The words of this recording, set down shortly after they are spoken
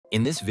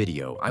In this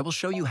video, I will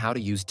show you how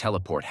to use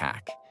Teleport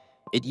Hack.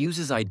 It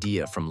uses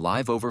idea from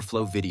Live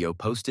Overflow video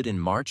posted in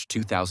March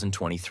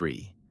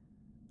 2023.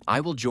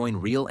 I will join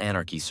Real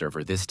Anarchy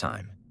server this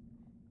time.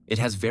 It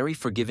has very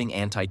forgiving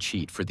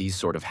anti-cheat for these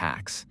sort of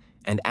hacks,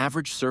 and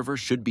average server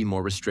should be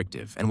more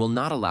restrictive and will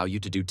not allow you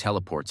to do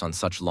teleports on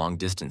such long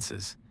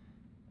distances.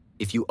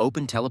 If you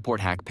open Teleport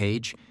Hack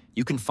page,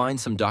 you can find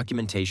some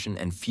documentation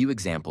and few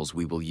examples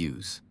we will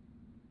use.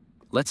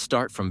 Let's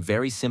start from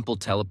very simple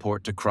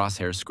teleport to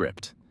crosshair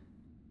script.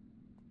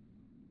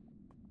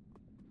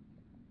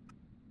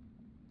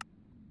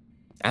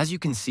 As you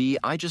can see,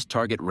 I just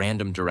target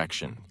random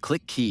direction,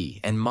 click key,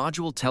 and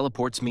module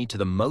teleports me to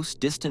the most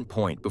distant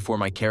point before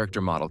my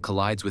character model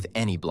collides with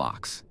any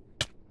blocks.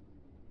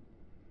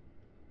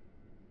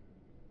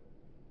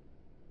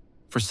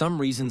 For some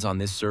reasons on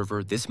this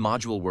server, this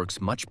module works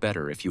much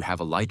better if you have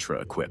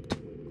Elytra equipped.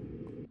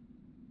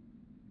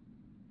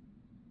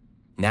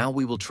 Now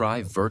we will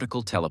try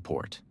vertical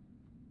teleport.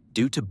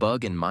 Due to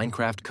bug in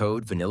Minecraft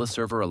code, vanilla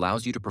server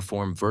allows you to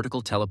perform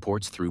vertical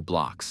teleports through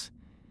blocks.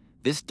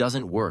 This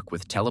doesn't work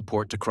with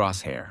teleport to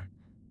crosshair.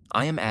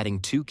 I am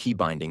adding 2 key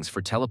bindings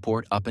for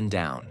teleport up and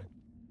down.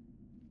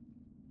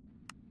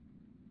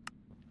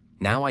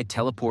 Now I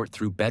teleport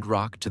through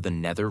bedrock to the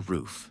nether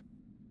roof.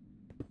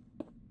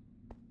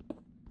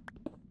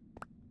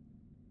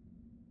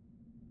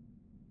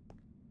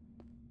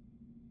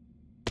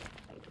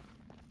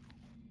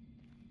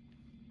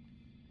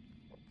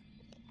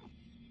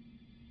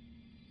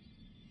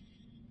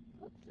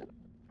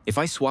 If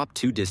I swap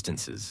 2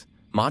 distances,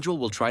 module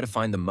will try to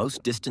find the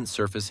most distant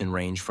surface in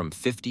range from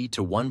 50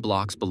 to 1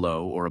 blocks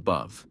below or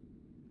above.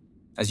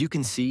 As you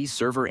can see,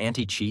 server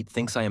anti-cheat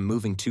thinks I am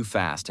moving too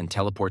fast and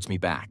teleports me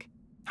back.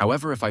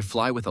 However, if I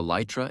fly with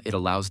Elytra, it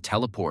allows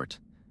teleport.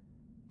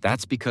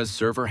 That's because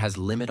server has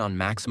limit on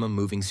maximum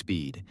moving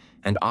speed,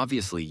 and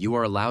obviously you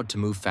are allowed to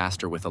move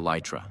faster with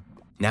Elytra.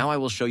 Now I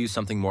will show you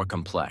something more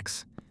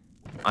complex.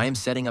 I am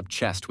setting up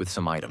chest with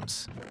some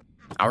items.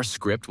 Our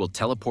script will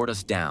teleport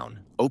us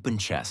down, open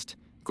chest,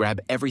 grab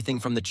everything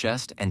from the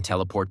chest, and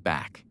teleport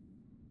back.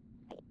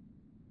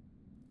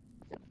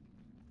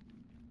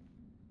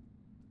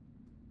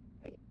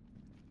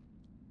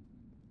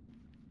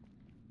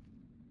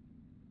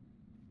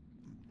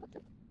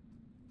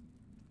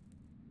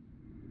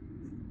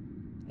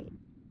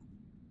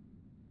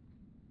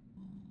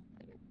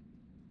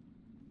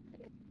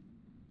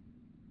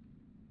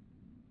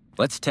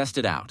 Let's test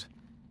it out.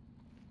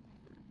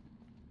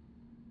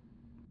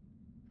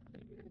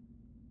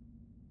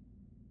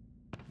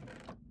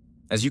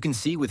 As you can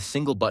see, with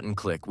single button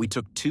click, we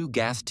took 2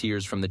 gas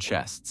tiers from the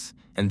chests,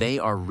 and they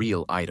are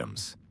real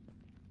items.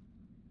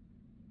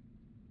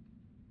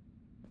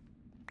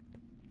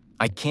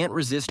 I can't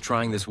resist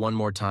trying this one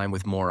more time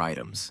with more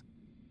items.